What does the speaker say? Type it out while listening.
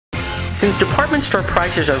Since department store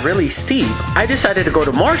prices are really steep, I decided to go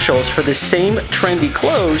to Marshall's for the same trendy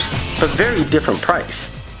clothes, but very different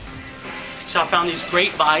price. So I found these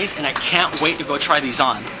great buys and I can't wait to go try these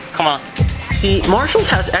on. Come on. See, Marshall's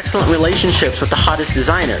has excellent relationships with the hottest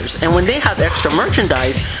designers, and when they have extra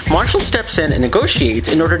merchandise, Marshall steps in and negotiates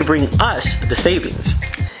in order to bring us the savings.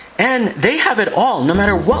 And they have it all, no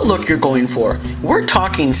matter what look you're going for. We're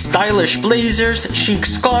talking stylish blazers, chic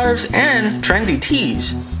scarves, and trendy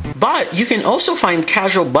tees. But you can also find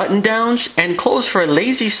casual button-downs and clothes for a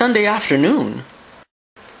lazy Sunday afternoon.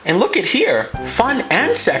 And look at here, fun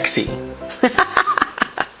and sexy.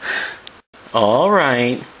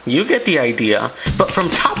 Alright, you get the idea. But from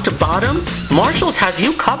top to bottom, Marshall's has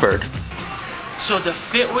you covered. So the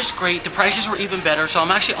fit was great, the prices were even better, so I'm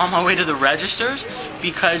actually on my way to the registers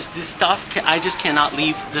because this stuff, I just cannot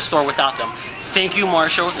leave the store without them. Thank you,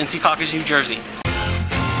 Marshall's in Secaucus, New Jersey.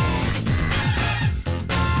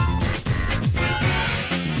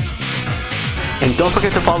 And don't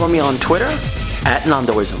forget to follow me on Twitter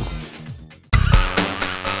 @Nandoism.